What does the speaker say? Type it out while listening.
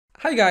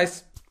Hi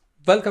guys,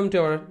 welcome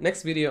to our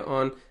next video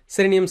on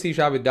Selenium C#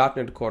 with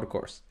 .NET Core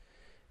course.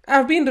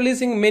 I've been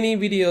releasing many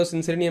videos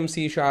in Selenium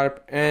C#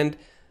 and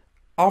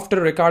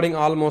after recording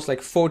almost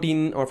like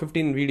 14 or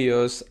 15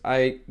 videos,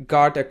 I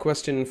got a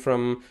question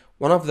from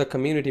one of the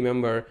community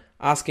member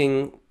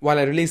asking, while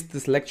I released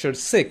this lecture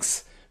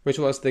 6, which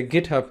was the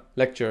GitHub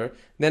lecture,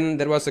 then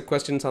there was a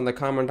question on the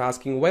comment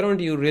asking, why don't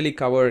you really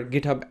cover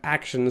GitHub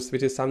Actions,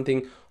 which is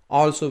something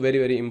also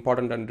very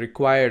important and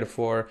required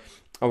for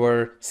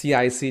our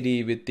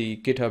CI/CD with the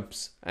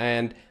GitHubs.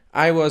 And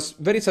I was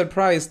very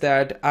surprised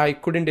that I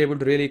couldn't able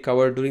to really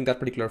cover during that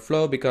particular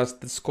flow, because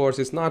this course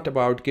is not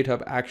about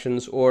GitHub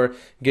Actions or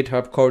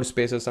GitHub code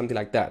space or something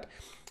like that.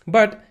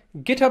 But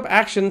GitHub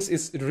Actions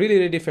is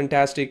really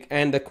fantastic,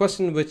 and the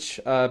question which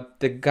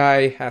the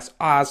guy has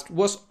asked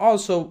was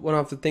also one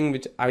of the things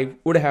which I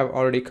would have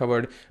already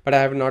covered, but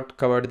I have not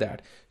covered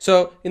that.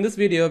 So in this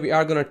video we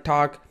are going to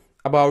talk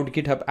about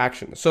GitHub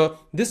Actions. So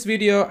this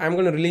video I'm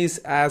going to release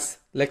as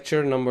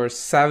lecture number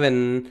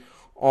 7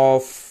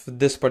 of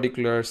this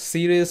particular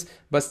series,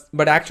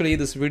 but actually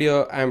this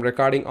video I'm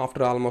recording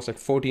after almost like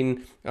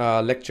 14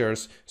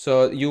 lectures,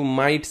 so you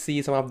might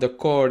see some of the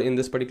code in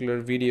this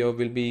particular video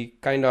will be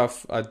kind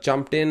of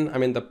jumped in. I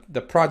mean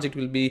the project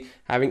will be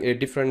having a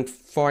different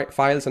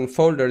files and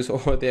folders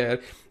over there.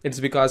 It's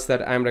because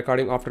that I'm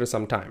recording after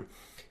some time.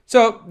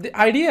 So the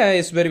idea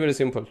is very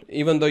simple.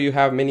 Even though you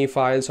have many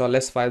files or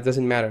less files,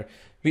 doesn't matter.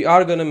 We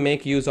are going to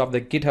make use of the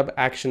GitHub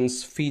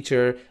Actions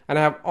feature, and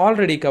I have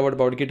already covered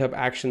about GitHub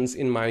Actions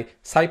in my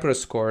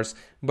Cypress course,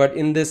 but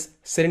in this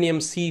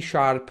Selenium C#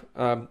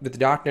 with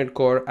 .NET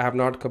Core, I have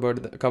not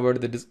covered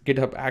the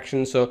GitHub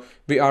Actions. So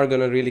we are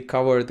going to really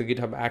cover the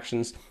GitHub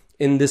Actions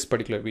in this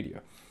particular video.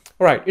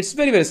 All right, it's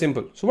very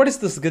simple. So what is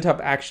this GitHub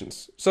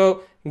Actions?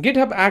 So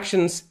GitHub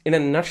Actions in a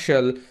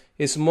nutshell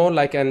is more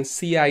like an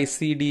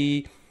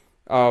CI/CD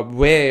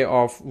way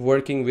of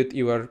working with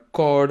your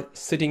code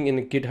sitting in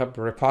a GitHub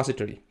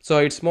repository. So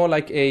it's more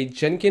like a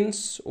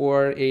Jenkins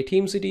or a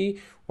TeamCity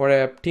or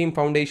a Team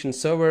Foundation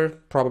server,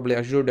 probably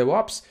Azure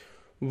DevOps,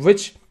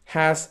 which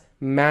has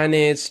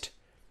managed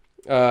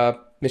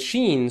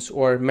machines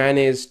or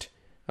managed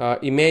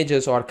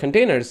images or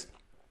containers,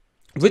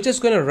 which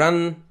is going to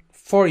run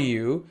for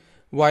you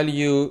while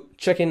you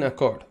check in a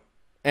code,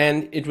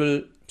 and it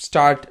will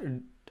start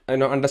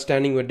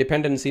understanding your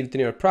dependency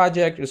within your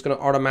project. It's going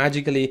to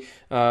automatically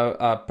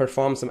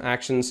perform some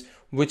actions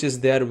which is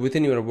there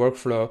within your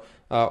workflow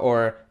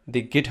or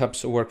the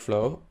GitHub's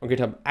workflow or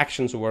GitHub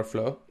Actions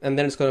workflow, and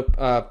then it's going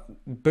to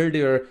build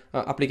your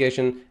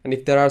application. And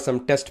if there are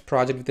some test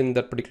project within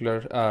that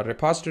particular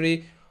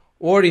repository,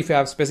 or if you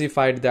have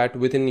specified that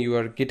within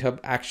your GitHub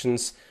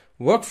Actions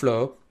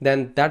workflow,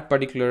 then that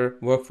particular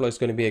workflow is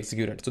going to be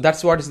executed. So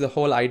that's what is the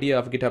whole idea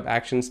of GitHub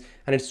Actions,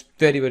 and it's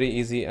very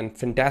easy and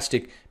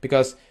fantastic,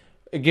 because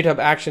GitHub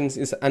Actions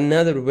is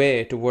another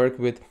way to work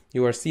with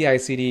your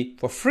CI/CD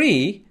for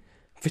free,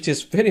 which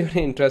is very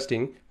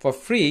interesting. For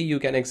free, you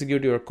can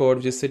execute your code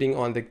which is sitting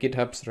on the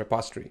GitHub's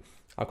repository.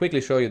 I'll quickly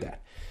show you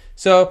that.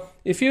 So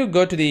if you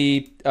go to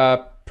the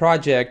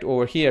project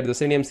over here, the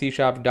Selenium C#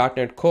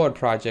 .NET Core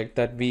project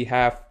that we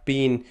have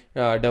been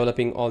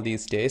developing all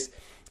these days,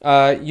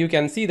 you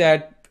can see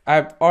that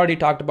I've already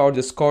talked about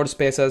this code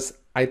spaces.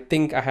 I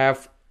think I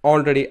have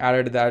already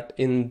added that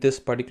in this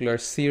particular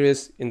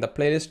series in the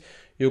playlist.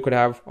 You could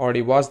have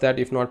already watched that.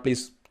 If not,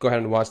 please go ahead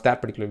and watch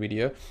that particular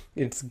video.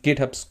 It's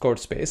GitHub's code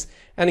space,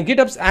 and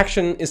GitHub's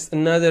action is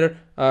another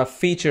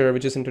feature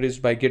which is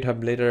introduced by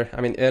GitHub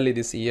early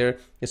this year.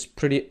 It's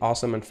pretty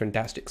awesome and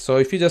fantastic. So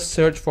if you just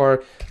search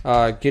for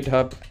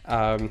GitHub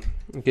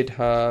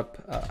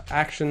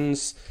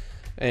Actions,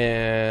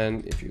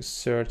 and if you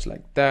search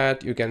like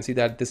that, you can see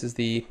that this is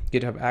the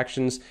GitHub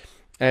Actions,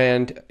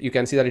 and you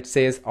can see that it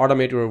says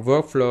automate your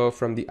workflow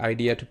from the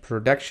idea to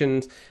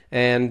production,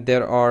 and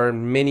there are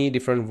many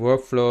different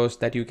workflows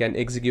that you can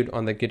execute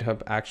on the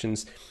GitHub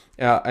Actions,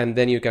 and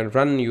then you can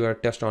run your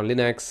test on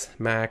Linux,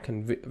 Mac,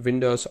 and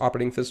Windows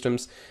operating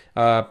systems,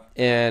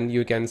 and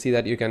you can see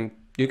that you can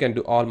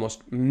do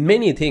almost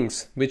many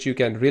things which you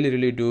can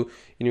really do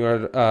in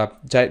your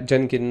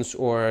Jenkins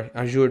or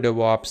Azure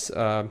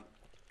DevOps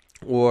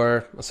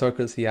or a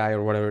Circle CI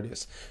or whatever it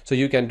is. So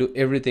you can do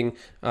everything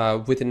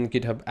within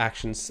GitHub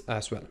Actions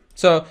as well.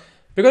 So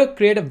we're going to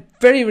create a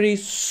very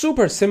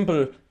super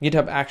simple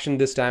GitHub action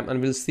this time, and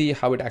we'll see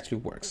how it actually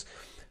works.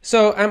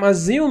 So I'm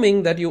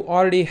assuming that you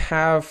already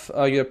have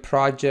your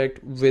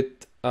project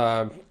with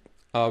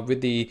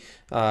the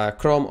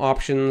Chrome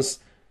options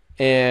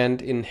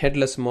and in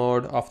headless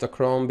mode of the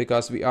Chrome,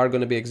 because we are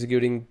going to be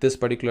executing this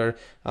particular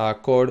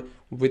code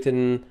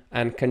within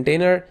a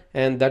container,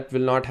 and that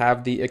will not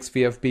have the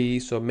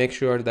XVFB. So make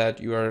sure that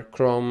your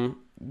Chrome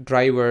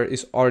driver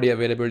is already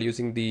available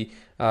using the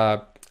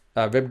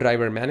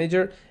WebDriver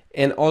manager,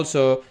 and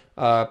also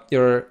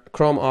your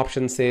Chrome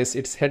option says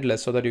it's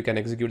headless, so that you can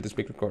execute this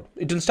particular code.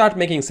 It will start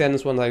making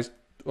sense once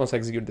I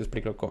execute this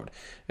particular code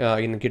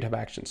in GitHub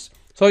Actions.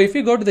 So if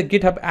you go to the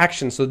GitHub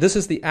Actions, so this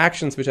is the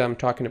actions which I'm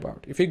talking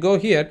about. If you go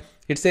here,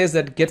 it says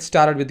that get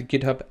started with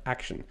GitHub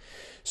Action.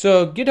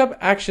 So GitHub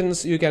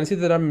Actions, you can see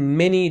there are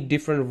many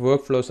different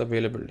workflows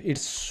available.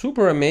 It's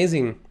super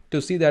amazing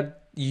to see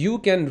that you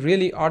can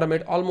really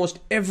automate almost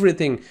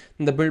everything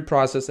in the build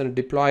process and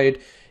deploy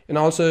it. And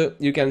also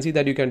you can see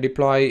that you can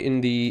deploy in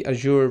the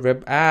Azure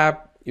web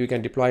app, you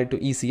can deploy it to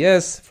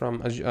ECS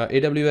from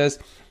AWS,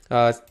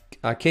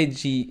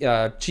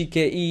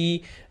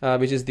 GKE,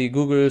 which is the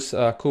Google's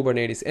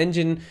Kubernetes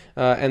engine,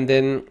 and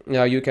then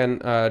you can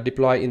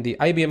deploy in the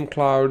IBM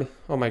cloud.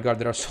 Oh my God,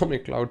 there are so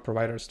many cloud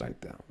providers right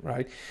now,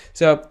 right?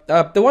 So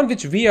the one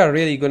which we are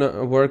really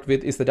gonna work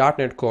with is the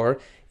 .NET Core,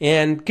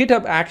 and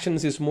GitHub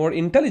Actions is more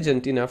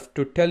intelligent enough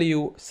to tell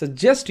you,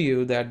 suggest to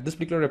you that this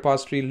particular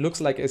repository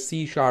looks like a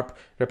C#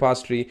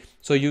 repository,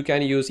 so you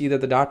can use either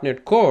the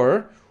 .NET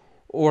Core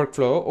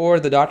workflow or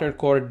the .NET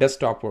Core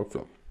desktop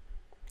workflow.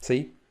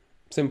 See?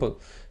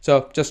 Simple.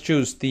 So just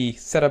choose the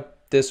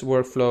setup this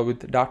workflow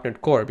with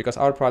 .NET Core, because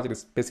our project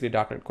is basically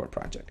 .NET Core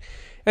project.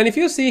 And if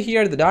you see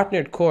here the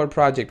 .NET Core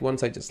project,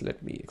 once I just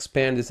let me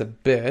expand this a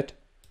bit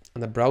on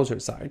the browser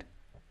side,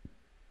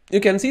 you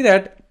can see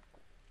that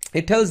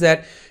it tells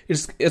that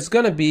it's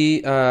going to be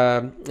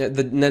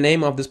the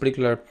name of this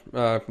particular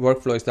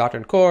workflow is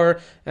 .NET Core,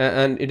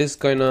 and it is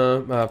going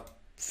to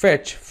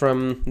fetch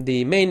from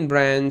the main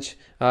branch,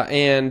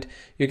 and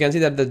you can see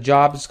that the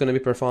job is going to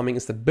be performing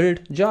is the build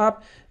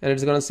job, and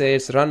it's going to say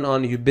it's run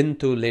on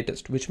Ubuntu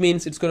latest, which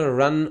means it's going to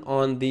run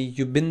on the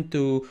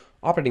Ubuntu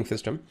operating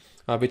system,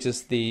 which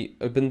is the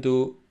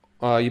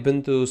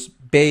Ubuntu's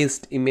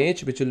based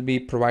image, which will be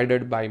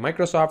provided by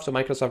Microsoft. So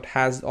Microsoft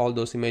has all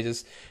those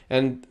images,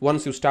 and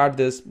once you start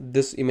this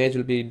image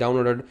will be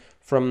downloaded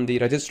from the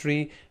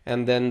registry,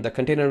 and then the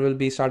container will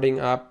be starting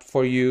up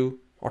for you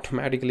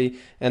automatically,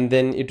 and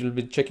then it will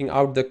be checking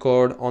out the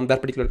code on that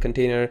particular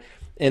container,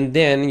 and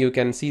then you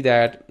can see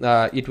that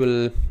it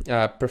will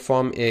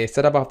perform a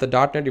setup of the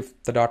 .NET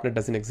if the .NET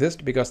doesn't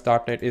exist, because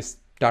 .NET is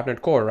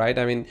 .NET Core, right?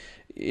 I mean,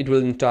 it will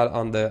install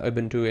on the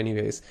Ubuntu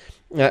anyways,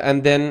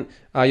 and then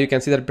you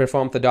can see that it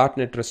performs the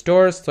 .NET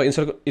restores. So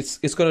it's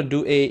going to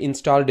do a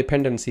install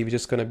dependency, which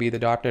is going to be the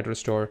 .NET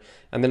restore,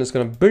 and then it's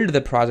going to build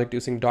the project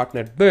using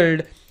 .NET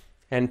build,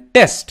 and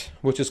test,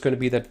 which is going to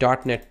be the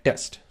 .NET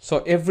test. So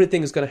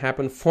everything is going to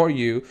happen for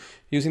you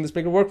using this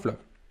particular workflow.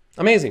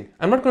 Amazing.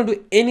 I'm not going to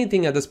do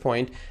anything at this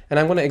point, and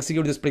I'm going to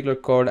execute this particular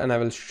code, and I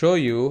will show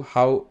you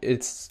how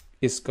it's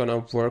going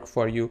to work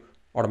for you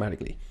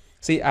automatically.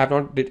 See, I have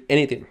not did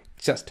anything,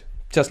 just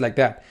like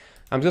that.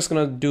 I'm just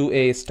going to do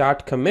a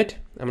start commit.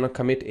 I'm going to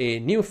commit a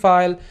new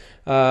file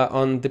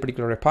on the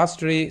particular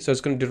repository. So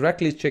it's going to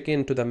directly check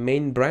into the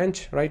main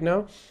branch right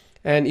now.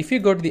 And if you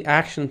go to the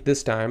action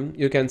this time,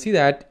 you can see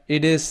that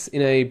it is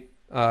in a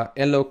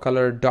yellow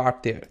color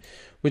dot there,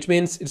 which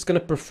means it's going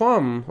to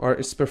perform, or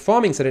it's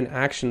performing certain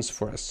actions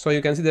for us. So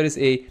you can see there is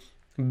a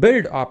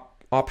build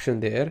option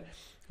there.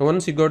 And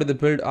once you go to the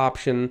build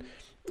option,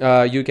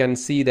 you can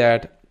see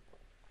that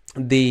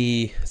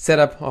the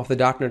setup of the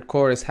 .NET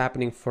Core is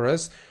happening for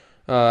us.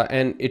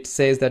 And it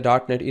says that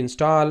 .NET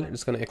install,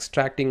 it's going to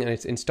extracting and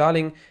it's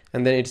installing,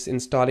 and then it's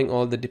installing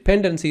all the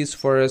dependencies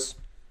for us.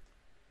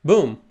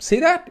 Boom,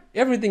 see that?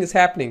 Everything is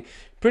happening.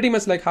 Pretty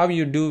much like how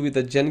you do with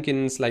the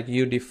Jenkins, like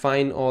you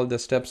define all the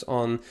steps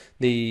on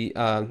the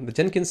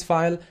Jenkins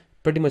file,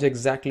 pretty much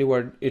exactly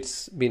what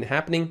it's been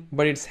happening,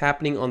 but it's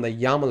happening on the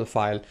YAML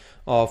file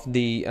of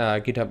the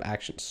GitHub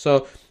Actions.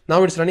 So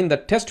now it's running the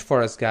test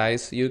for us,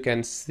 guys. You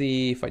can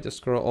see, if I just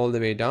scroll all the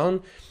way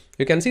down,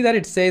 you can see that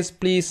it says,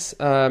 please,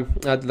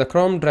 the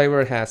Chrome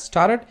driver has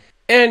started.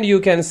 And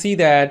you can see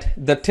that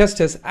the test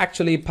is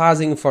actually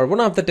passing for one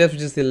of the tests,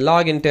 which is the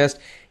login test,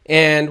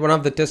 and one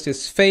of the tests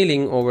is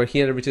failing over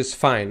here, which is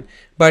fine.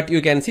 But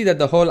you can see that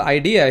the whole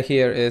idea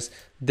here is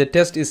the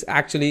test is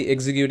actually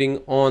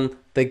executing on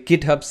the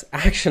GitHub's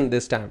action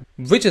this time,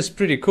 which is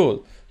pretty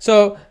cool.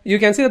 So you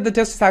can see that the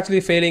test is actually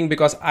failing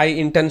because I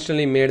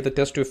intentionally made the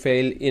test to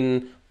fail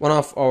in one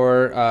of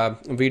our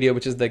video,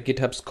 which is the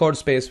GitHub's code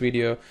space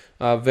video,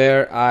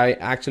 where I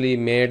actually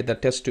made the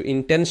test to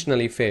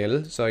intentionally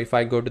fail. So if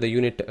I go to the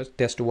unit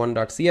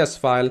test1.cs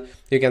file,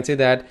 you can see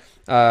that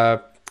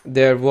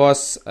there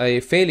was a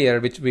failure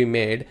which we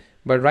made,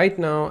 but right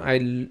now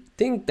I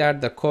think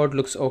that the code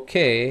looks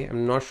okay.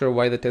 I'm not sure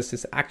why the test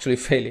is actually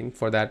failing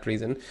for that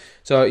reason.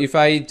 So if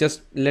I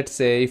just, let's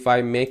say if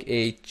I make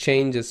a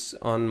changes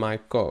on my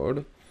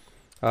code,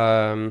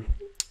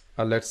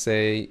 let's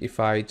say if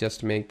I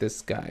just make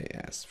this guy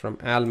as from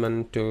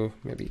almond to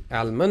maybe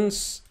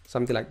almonds,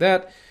 something like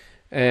that,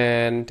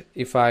 and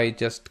if I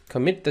just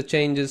commit the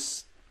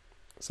changes,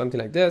 something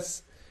like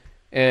this,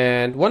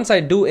 and once I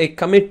do a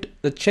commit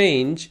the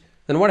change,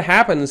 then what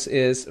happens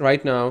is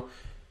right now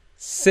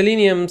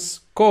Selenium's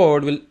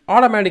code will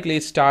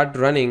automatically start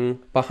running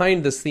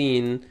behind the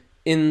scene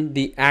in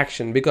the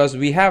action, because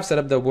we have set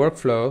up the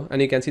workflow,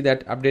 and you can see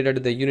that updated to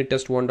the unit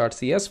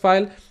test1.cs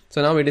file.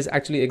 So now it is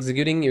actually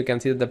executing. You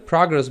can see that the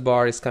progress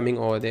bar is coming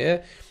over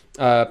there,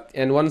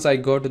 and once I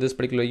go to this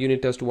particular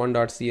unit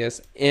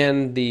test1.cs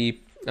and the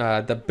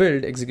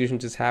build execution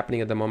is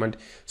happening at the moment,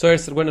 so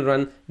it's going to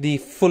run the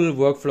full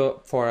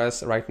workflow for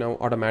us right now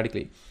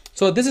automatically.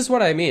 So this is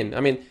what I mean.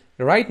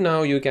 right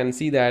now you can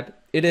see that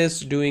it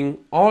is doing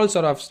all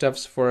sort of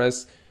stuffs for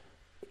us,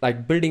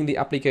 like building the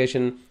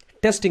application,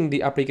 testing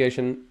the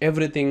application,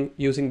 everything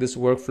using this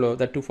workflow,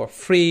 that too for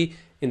free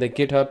in the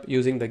GitHub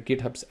using the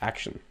GitHub's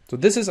action. So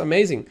this is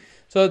amazing.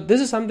 So this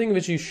is something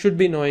which you should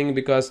be knowing,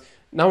 because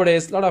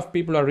nowadays a lot of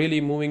people are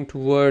really moving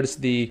towards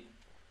the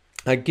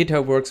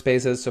GitHub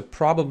workspaces. So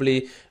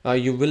probably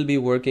you will be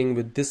working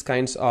with this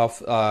kinds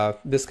of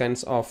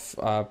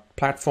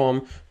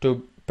platform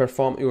to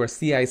perform your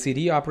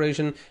CI/CD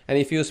operation. And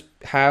if you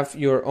have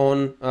your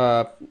own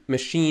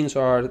machines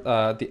or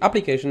the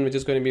application which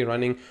is going to be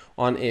running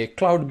on a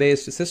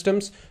cloud-based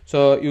systems,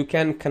 so you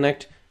can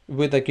connect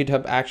with a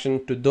GitHub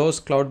action to those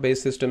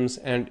cloud-based systems,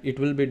 and it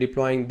will be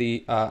deploying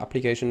the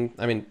application,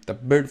 I mean the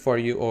build for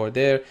you over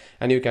there,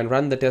 and you can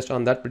run the test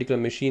on that particular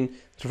machine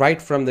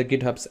right from the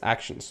GitHub's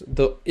actions.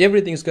 Though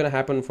everything is going to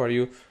happen for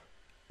you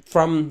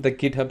from the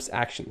GitHub's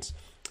actions.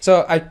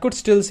 So I could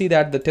still see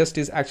that the test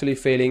is actually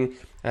failing,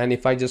 and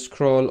if I just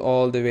scroll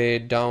all the way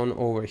down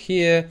over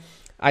here,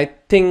 I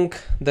think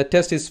the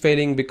test is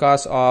failing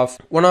because of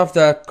one of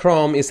the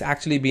Chrome is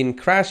actually been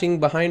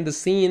crashing behind the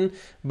scene,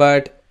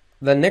 but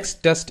the next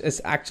test is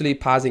actually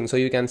passing. So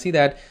you can see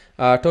that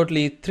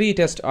totally 3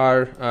 tests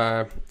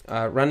are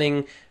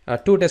running,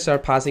 2 tests are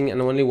passing,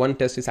 and only 1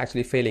 test is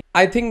actually failing.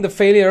 I think the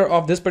failure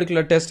of this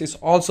particular test is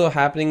also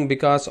happening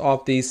because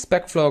of the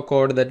spec flow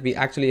code that we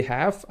actually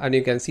have, and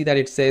you can see that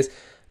it says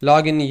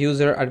login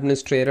user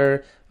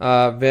administrator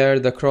where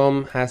the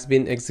Chrome has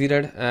been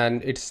exited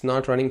and it's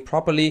not running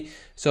properly.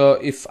 So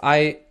if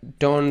I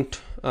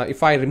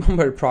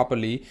remember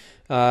properly,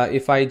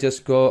 if I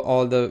just go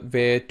all the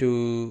way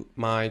to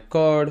my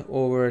code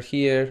over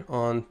here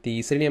on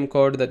the Selenium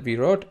code that we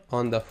wrote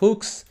on the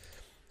hooks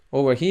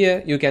over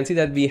here, you can see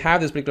that we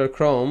have this particular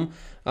Chrome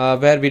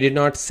where we did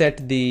not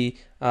set the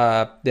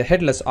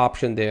headless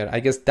option there. I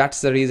guess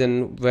that's the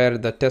reason where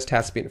the test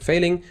has been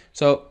failing.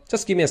 So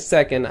just give me a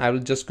second, I will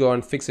just go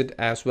and fix it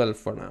as well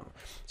for now.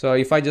 So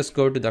if I just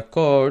go to the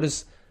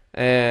codes,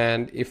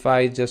 and if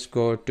I just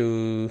go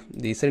to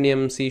the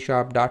Selenium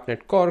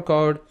C#.NET core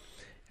code,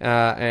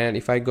 and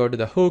if I go to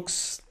the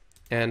hooks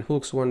and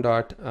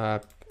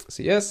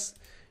hooks1.cs,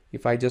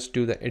 if I just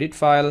do the edit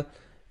file,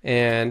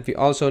 and we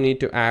also need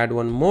to add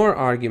one more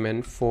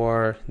argument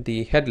for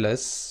the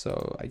headless.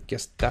 So I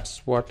guess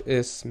that's what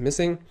is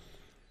missing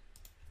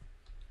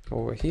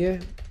over here.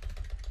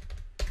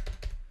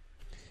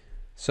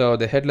 So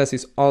the headless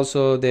is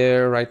also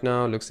there right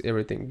now, looks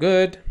everything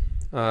good.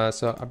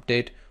 So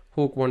update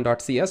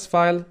hook1.cs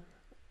file.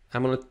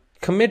 I'm going to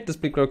commit this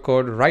particular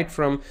code right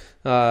from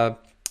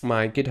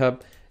my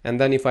GitHub, and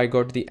then if I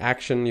go to the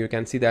action, you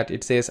can see that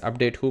it says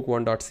update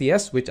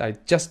hook1.cs, which I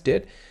just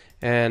did,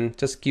 and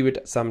just give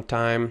it some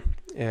time.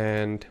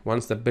 And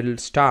once the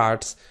build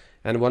starts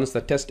and once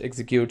the test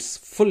executes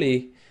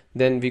fully,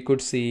 then we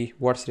could see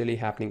what's really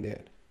happening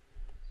there.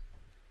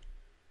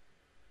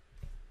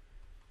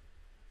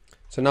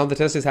 So now the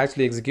test is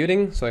actually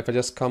executing. So if I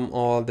just come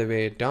all the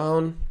way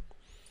down,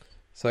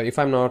 so if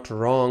I'm not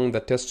wrong, the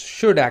test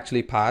should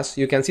actually pass.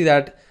 You can see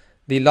that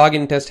the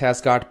login test has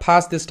got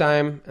passed this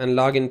time, and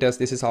login test,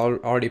 this is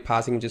already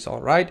passing, which is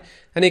all right.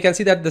 And you can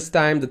see that this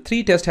time the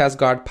 3 test has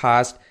got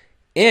passed,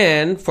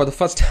 and for the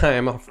first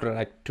time after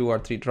like 2 or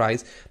 3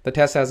 tries, the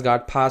test has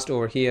got passed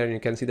over here, and you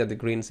can see that the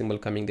green symbol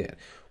coming there,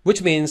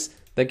 which means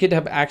the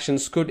GitHub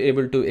actions could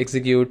able to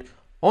execute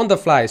on the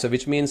fly. So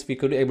which means we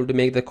could able to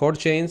make the code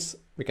change.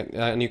 We can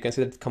and you can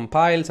see that it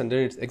compiles and then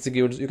it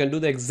executes. You can do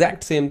the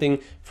exact same thing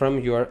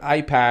from your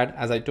iPad,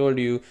 as I told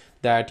you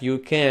that you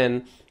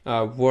can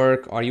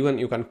work, or even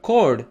you can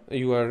code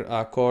your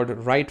code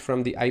right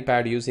from the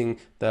iPad using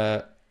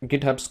the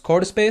GitHub's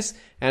code space.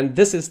 And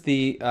this is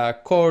the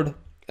code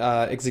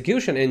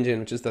execution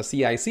engine, which is the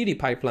CI/CD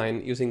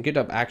pipeline using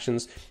GitHub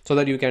Actions, so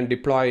that you can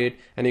deploy it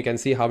and you can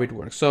see how it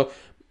works. So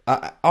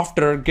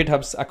after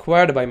GitHub's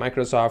acquired by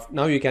Microsoft,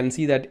 now you can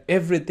see that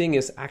everything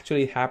is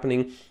actually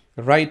happening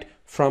right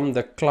from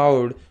the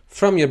cloud,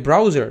 from your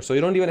browser. So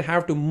you don't even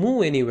have to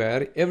move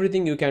anywhere.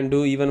 Everything you can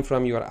do even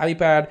from your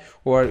iPad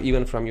or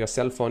even from your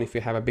cell phone. If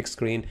you have a big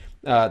screen,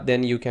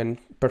 then you can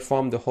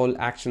perform the whole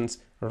actions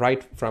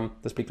right from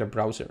the particular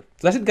browser.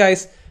 So that's it,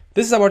 guys.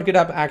 This is about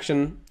GitHub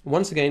Action.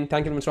 Once again,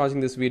 thank you very much for watching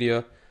this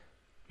video.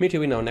 Meet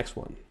you in our next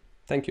one.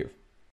 Thank you.